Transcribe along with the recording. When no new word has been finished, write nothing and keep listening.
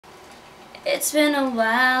It's been a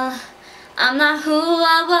while, I'm not who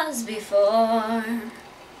I was before.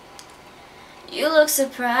 You look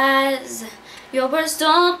surprised, your words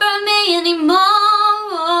don't burn me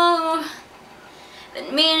anymore.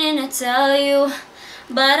 Been meaning to tell you,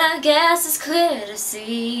 but I guess it's clear to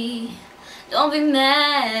see. Don't be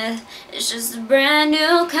mad, it's just a brand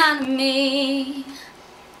new kind of me.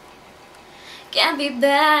 Can't be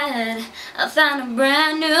bad, I found a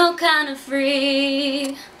brand new kind of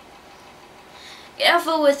free.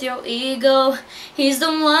 Careful with your ego, he's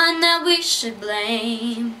the one that we should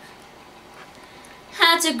blame.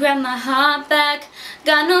 Had to grab my heart back,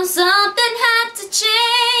 God knows something had to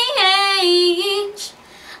change.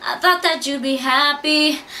 I thought that you'd be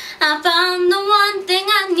happy, I found the one thing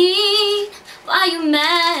I need. Why you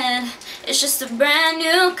mad? It's just a brand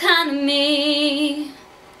new kind of me.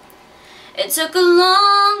 It took a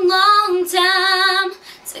long, long time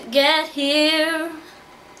to get here.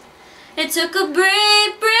 It took a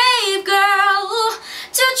brave, brave girl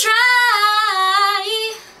to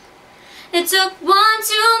try. It took one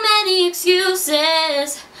too many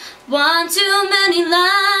excuses, one too many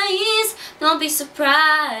lies. Don't be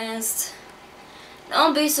surprised,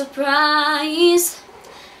 don't be surprised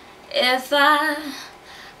if I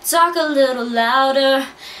talk a little louder,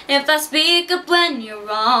 if I speak up when you're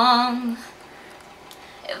wrong,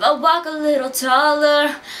 if I walk a little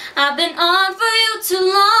taller. I've been on for you too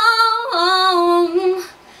long.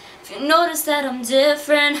 If you notice that I'm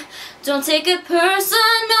different, don't take it personally.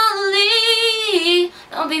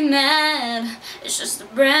 Don't be mad, it's just a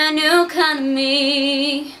brand new kind of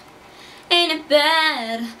me. Ain't it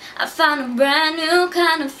bad, I found a brand new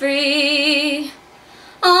kind of free.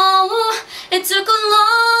 Oh, it took a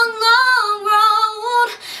long, long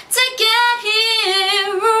road to get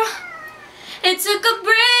here. It took a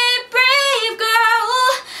brave, brave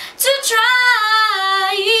girl to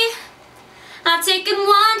try. I've taken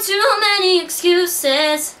one too many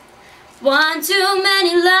excuses, one too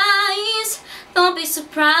many lies. Don't be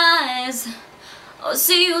surprised, oh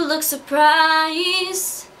see you look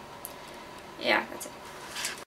surprised. Yeah, that's it.